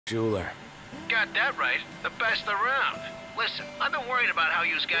jeweler. Got that right. The best around. Listen, I've been worried about how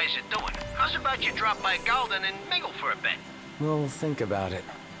you guys are doing. How's about you drop by Galden and mingle for a bit? We'll think about it.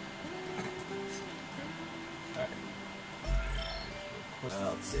 Alright.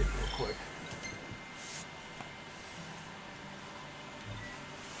 Let's save real quick.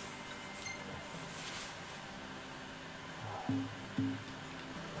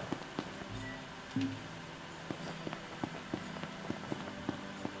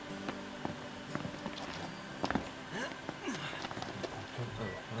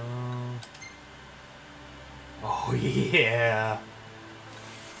 Oh yeah.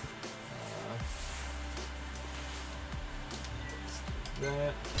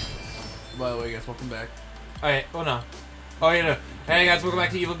 That. By the way, guys, welcome back. Alright, oh no. Oh yeah, no. Hey guys, welcome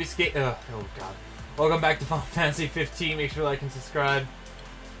back to EvilBeastGaming. Oh god. Welcome back to Final Fantasy 15. Make sure to like and subscribe.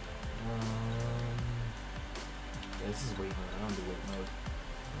 Yeah, this is wait mode. I don't do wait mode.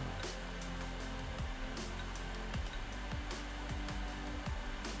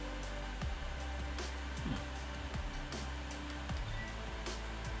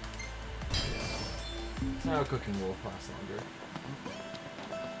 Now cooking will last longer.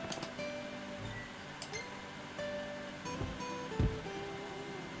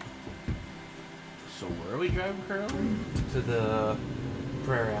 So where are we driving currently? To the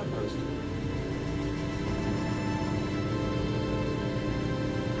prairie outpost.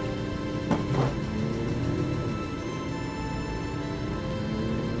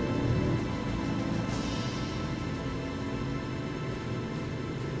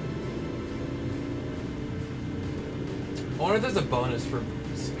 I wonder if there's a bonus for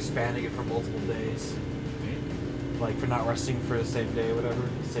expanding it for multiple days. Like for not resting for the same day or whatever,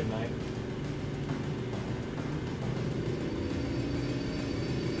 same night.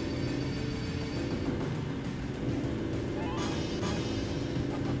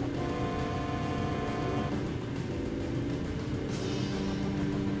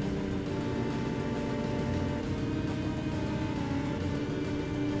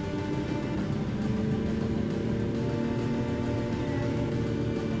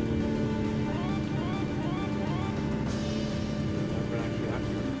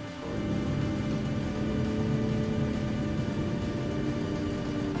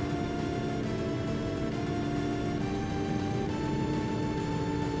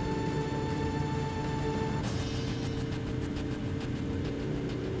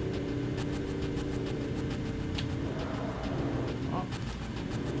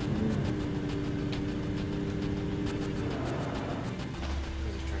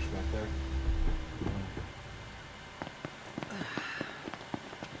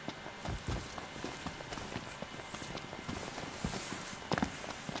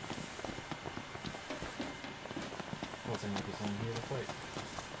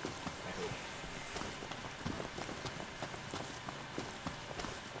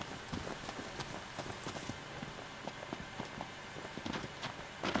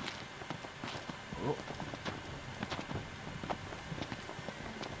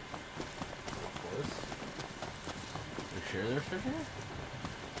 Sure they're for here?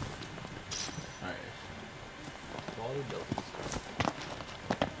 Alright. Quality buildings.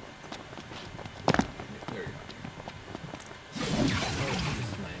 There we go.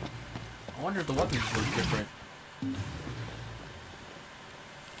 I wonder if the weapons were different.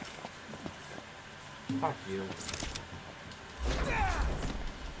 Fuck you.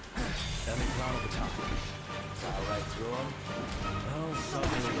 Coming down over top. Saw right through him. Oh,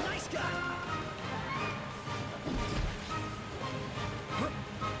 something. Nice guy.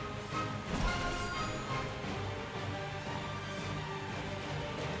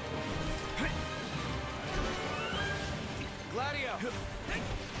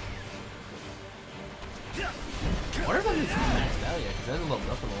 I wonder if I just maxed out yet, because I haven't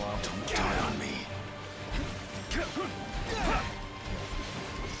leveled up in a while. Don't die on me.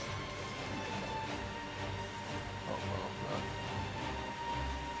 Oh, well.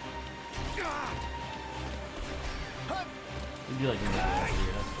 It'd be like in the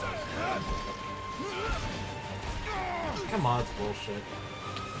Come on, it's bullshit.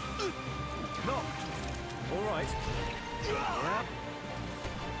 No. All right. Yep.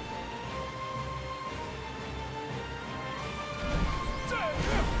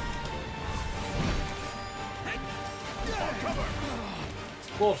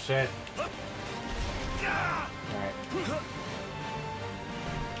 Bullshit. Alright.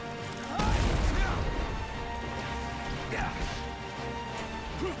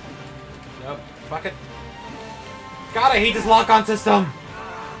 Nope. Fuck it. God, I hate this lock-on system!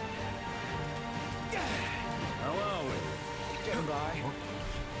 How are we? Getting by.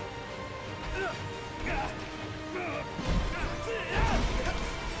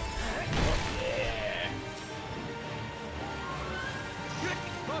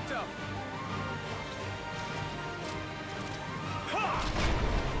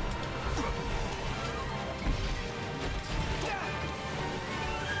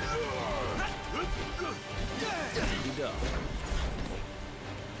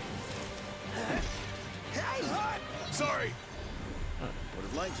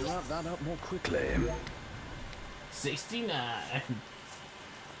 like to wrap that up more quickly. 69. That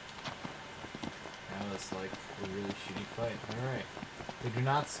was like a really shitty fight. Alright. They do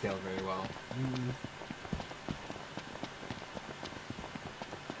not scale very well.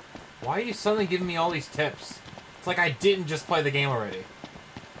 Why are you suddenly giving me all these tips? It's like I didn't just play the game already.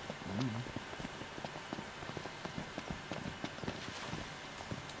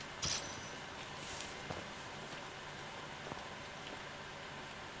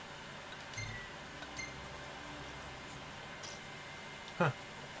 Huh.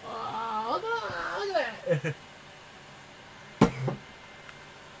 Oh, look at that!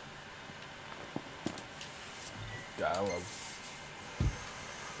 God, I love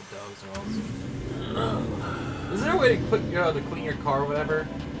The dogs are awesome. Is there a way to put, to clean your car or whatever?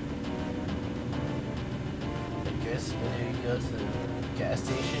 I guess there you go to the gas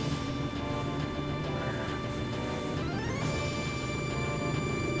station.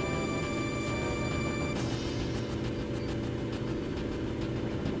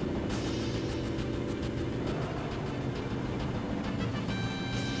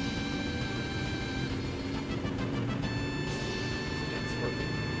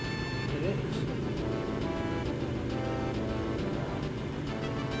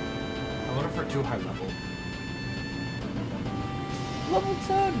 I wonder if we're too high level. Level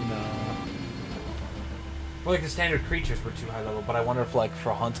 10? No. Well, like the standard creatures were too high level, but I wonder if like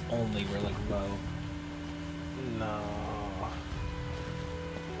for hunts only we're like low. No.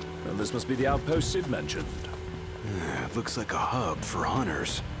 Well, this must be the outpost Sid mentioned. It looks like a hub for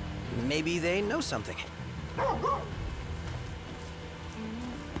hunters. Maybe they know something.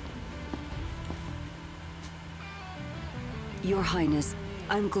 Your Highness,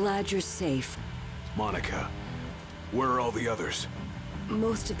 I'm glad you're safe. Monica, where are all the others?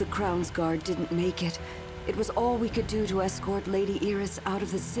 Most of the Crown's Guard didn't make it. It was all we could do to escort Lady Iris out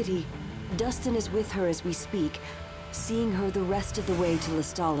of the city. Dustin is with her as we speak, seeing her the rest of the way to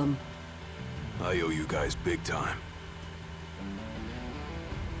Lestalem. I owe you guys big time.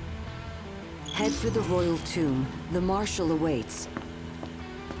 Head for the Royal Tomb. The Marshal awaits.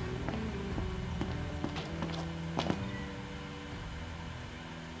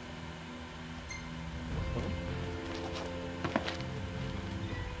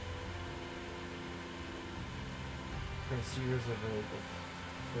 Series of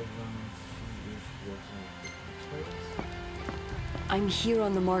I'm here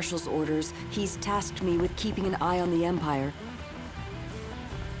on the Marshal's orders. He's tasked me with keeping an eye on the Empire.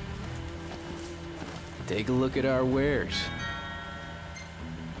 Take a look at our wares.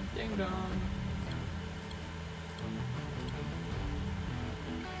 Ding dong.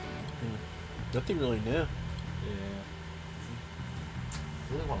 Nothing really new. Yeah.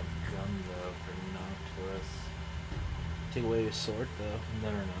 I really want a gun though for Nocturus. Take away his sword, though.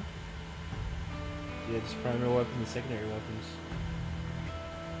 No. Yeah, just primary weapons and secondary weapons.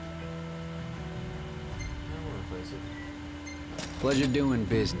 I will replace it. Pleasure doing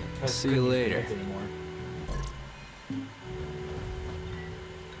business. See you later. Anymore.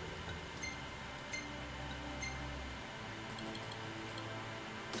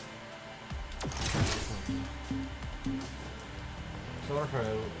 So I wonder if I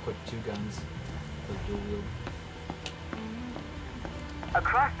equip 2 guns with dual wield.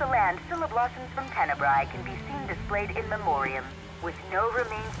 Across the land, blossoms from Tenebrae can be seen displayed in memoriam. With no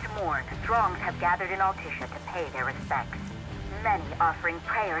remains to mourn, throngs have gathered in Altisha to pay their respects. Many offering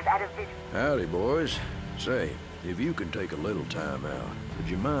prayers at a vigil. Howdy, boys. Say, if you can take a little time out, would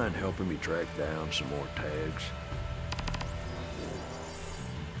you mind helping me track down some more tags?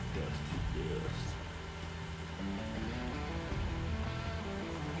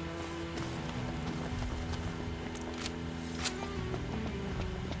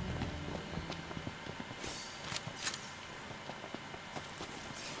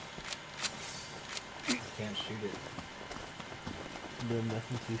 Can't shoot it. There's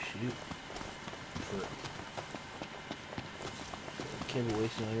nothing to shoot. Sure. Can't be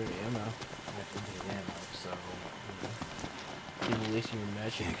wasting all your ammo. I have to get ammo, so. Can't be wasting your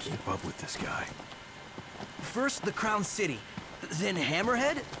magic. Can't keep up with this guy. First the Crown City, then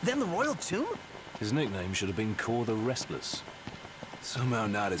Hammerhead, then the Royal Tomb? His nickname should have been Kor the Restless. Somehow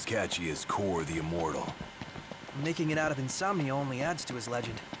not as catchy as Kor the Immortal. Making it out of insomnia only adds to his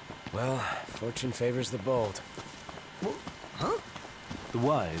legend. Well, fortune favors the bold. Huh? The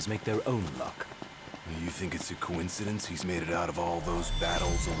wise make their own luck. You think it's a coincidence he's made it out of all those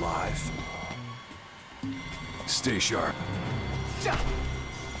battles alive? Stay sharp.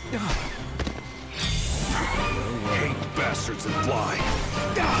 Hate bastards that fly.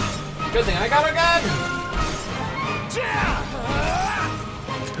 Good thing I got a gun!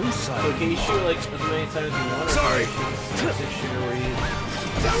 Whose side? So can you shoot like as many times as you want, or Sorry. can you shoot a six-shooter where you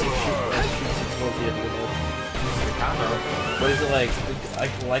shoot six bullets you have to go the combo? What is it like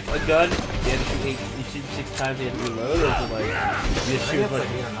a gun? You have to shoot you shoot 6 times, you have to reload, or is it like you just shoot like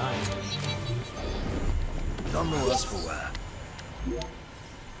 8 or 9? None the less for wear.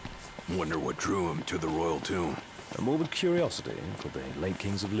 Wonder what drew him to the royal tomb. A morbid curiosity for the late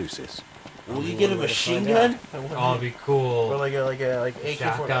kings of Lucis. Will you get a machine gun? Oh, it'd be cool. Or like a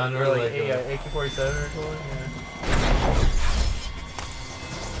shotgun, or like a AK-47 or something.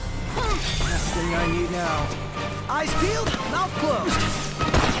 Last thing I need now. Eyes peeled, mouth closed.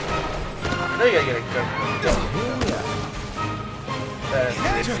 I know you gotta get a gun.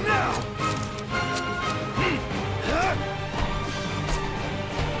 Catch him now.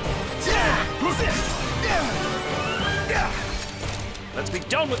 Let's be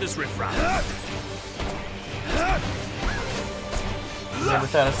done with this riffraff. Never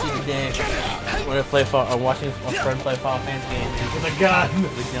thought I'd see the day when I play or watching a friend play Final Fantasy game with a gun.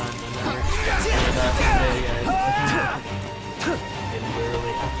 With a gun. I never thought I'd see the day, guys. It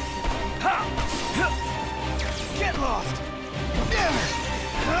literally happened. Get lost.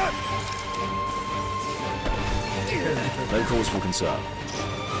 No cause for concern.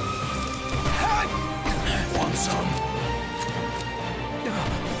 Want some?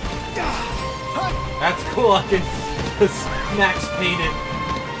 That's cool. I can Max painted.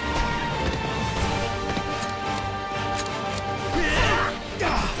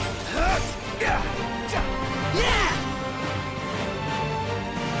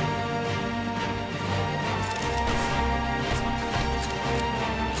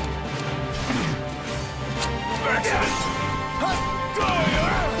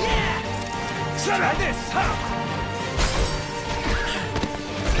 Try this.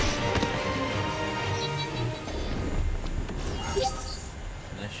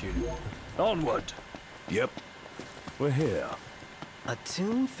 Nice shoot. Onward. Yep. We're here. A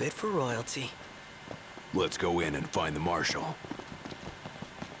tomb fit for royalty. Let's go in and find the marshal.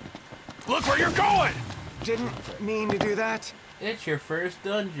 Look where you're going! Didn't mean to do that. It's your first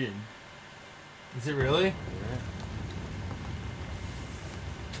dungeon. Is it really? Yeah.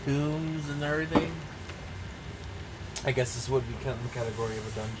 Tombs and everything. I guess this would be kind of the category of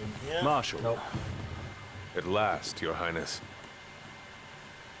a dungeon. Yeah. Marshal. Nope. At last, Your Highness.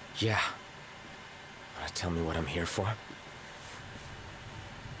 Yeah. Wanna tell me what I'm here for?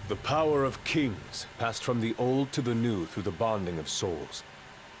 The power of kings passed from the old to the new through the bonding of souls.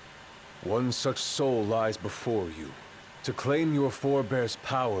 One such soul lies before you. To claim your forebear's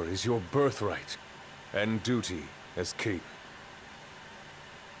power is your birthright and duty as king.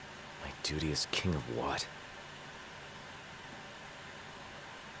 My duty as king of what?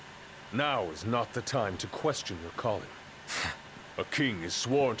 Now is not the time to question your calling. A king is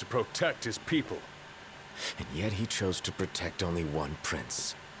sworn to protect his people. And yet he chose to protect only one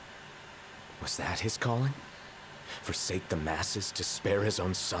prince. Was that his calling? Forsake the masses to spare his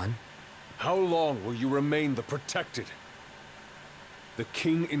own son? How long will you remain the protected? The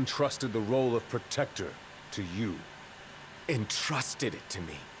king entrusted the role of protector to you. Entrusted it to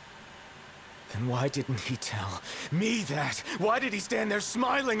me. Then why didn't he tell me that? Why did he stand there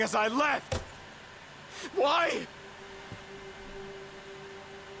smiling as I left? Why?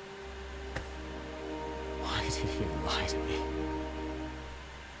 Why did he lie to me?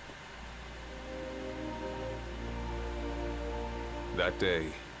 That day,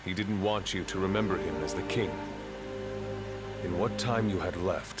 he didn't want you to remember him as the king. In what time you had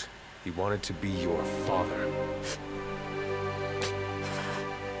left, he wanted to be your father.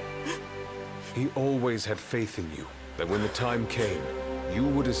 He always had faith in you, that when the time came, you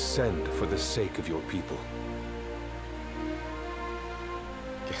would ascend for the sake of your people.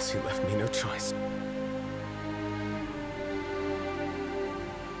 Guess he left me no choice.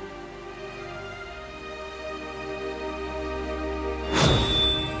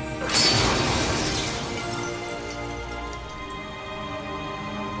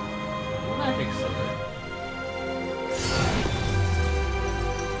 Magic's so good.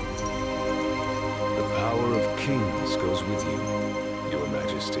 The power of kings goes with you, Your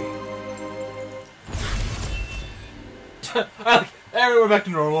Majesty. We're back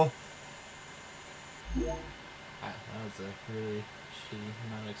to normal. That was a really shitty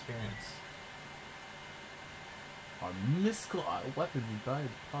amount of experience. Our mystical weapons by the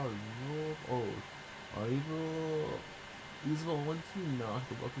power of our usable ones to knock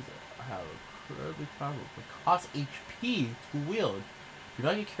the weapons have incredibly powerful but cost HP to wield. Do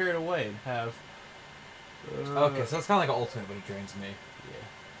not get carried away and have. Okay, so it's kind of like an ultimate, but it drains me.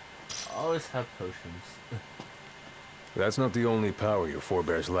 Yeah. Always have potions. That's not the only power your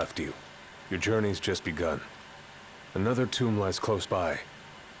forebears left you. Your journey's just begun. Another tomb lies close by.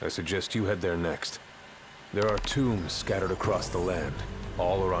 I suggest you head there next. There are tombs scattered across the land.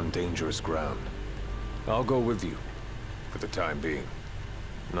 All are on dangerous ground. I'll go with you, for the time being.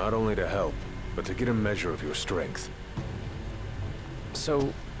 Not only to help, but to get a measure of your strength.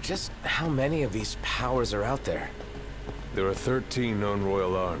 So, just how many of these powers are out there? There are 13 known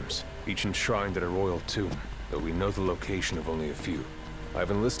royal arms, each enshrined in a royal tomb, though we know the location of only a few.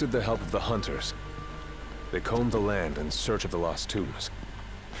 I've enlisted the help of the hunters. They comb the land in search of the lost tombs.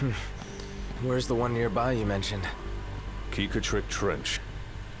 Where's the one nearby you mentioned? Kikatrick Trench.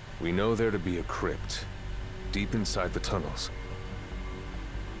 We know there to be a crypt, deep inside the tunnels.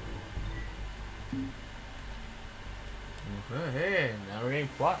 Hey, now we're getting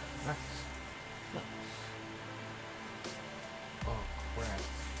plot. Nice. Oh crap.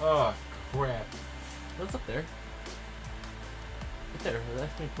 Oh crap. What's up there? Right there.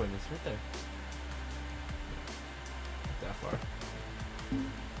 That's my point. It's right there. Not that far.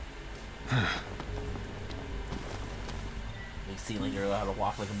 You seem like you're allowed to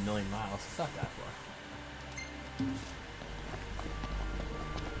walk like 1,000,000 miles. It's not that far.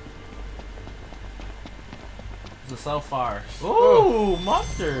 So far. Ooh,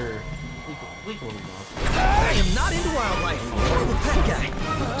 monster! Legal monster. I am not into wildlife. More of a pet guy.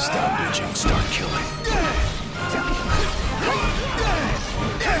 Stop bitching, start killing.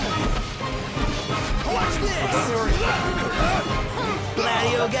 Watch this!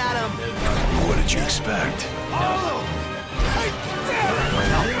 Gladio got him. What did you expect?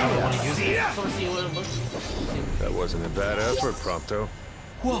 That wasn't a bad effort, Prompto.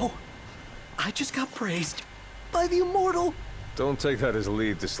 Whoa! I just got praised by the immortal. Don't take that as a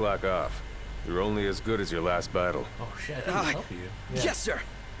lead to slack off. You're only as good as your last battle. Oh shit, I can help you. Yeah. Yes, sir.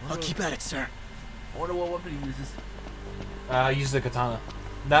 I'll keep at it, sir. I wonder what weapon he uses. Use the katana.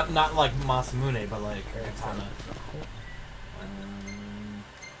 Not like Masamune, but like katana.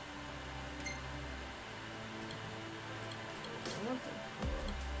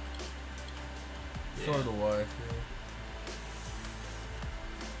 Sword of the Wise.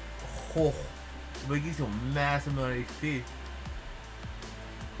 Oh, but it gives you a massive amount of HP.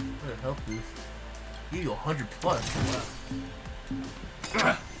 What a health boost. Give you 100 plus.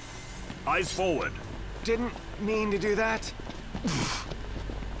 Eyes forward. Didn't mean to do that.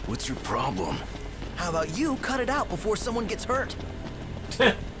 What's your problem? How about you cut it out before someone gets hurt?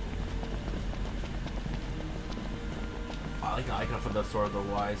 I can afford that Sword of the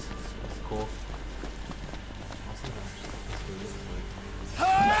Wise. It's cool.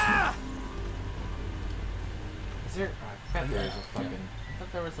 Is there? I bet there is a fucking. I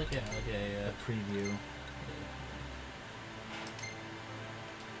thought there was like a Preview.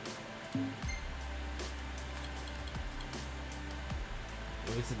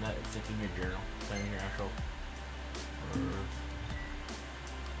 Maybe it's in that. It's like in your journal. It's not in your actual.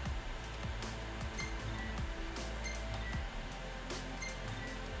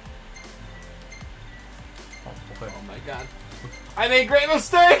 Oh my god. I made a great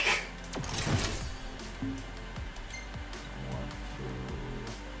mistake!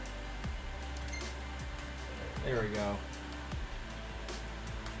 There we go.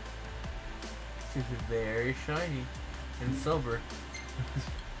 This is very shiny and silver.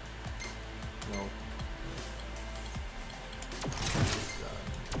 No.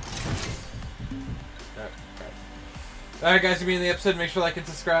 Alright guys, to be in the episode, make sure to like and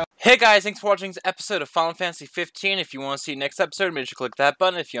subscribe. Hey guys, thanks for watching this episode of Final Fantasy 15. If you want to see next episode, make sure to click that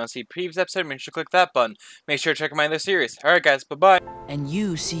button. If you want to see previous episode, make sure to click that button. Make sure to check out my other series. Alright guys, bye-bye. And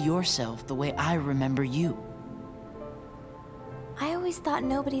you see yourself the way I remember you. I always thought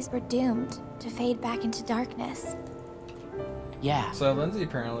nobodies were doomed to fade back into darkness. Yeah. So Lindsay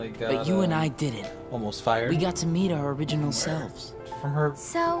apparently got But you and I didn't. almost fired. We got to meet our original selves. From her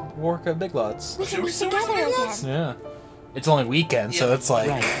So work at Big Lots. we can be together again. Yeah. It's only weekend, so it's like...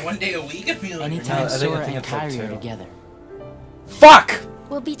 Right. One day a week, I feel like. Anytime I think Sora and it's like Kyrie are 2. together. Fuck!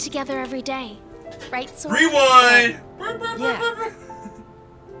 We'll be together every day. Right, Sora? Rewind! Yeah.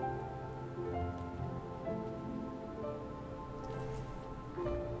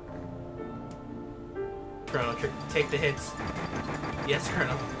 Chrono, take the hits. Yes,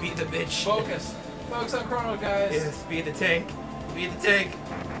 Chrono, beat the bitch. Focus. Focus on Chrono, guys. Yes, beat the tank. Beat the tank.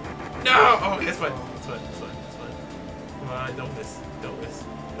 No! Oh, it's fine. It's fine. It's fine. It's fine. Come on, don't miss. Don't miss.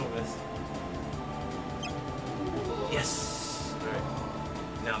 Don't miss. Yes! Alright.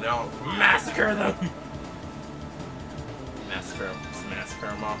 Now they're all massacre them! Massacre them. Just massacre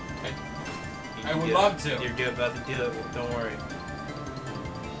them all. Okay. I would love to. You're good about to do it. Don't worry.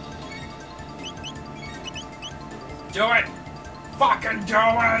 Do it! Fucking do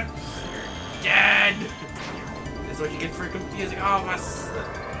it! Dead! That's what you get for confusing all of us. God,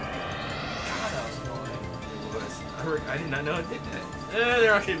 that was annoying. It was. I did not know it did that.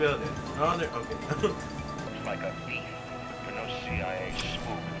 They're actually building. Oh, they're okay. Looks like a thief, but no CIA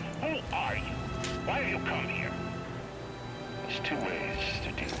spook. Who are you? Why have you come here? There's two ways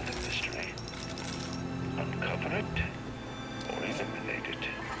to deal with a mystery. Uncover it, or eliminate it.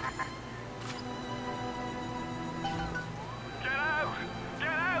 Get out! Get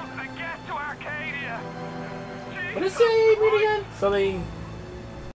out and get to Arcadia! What is it again? Something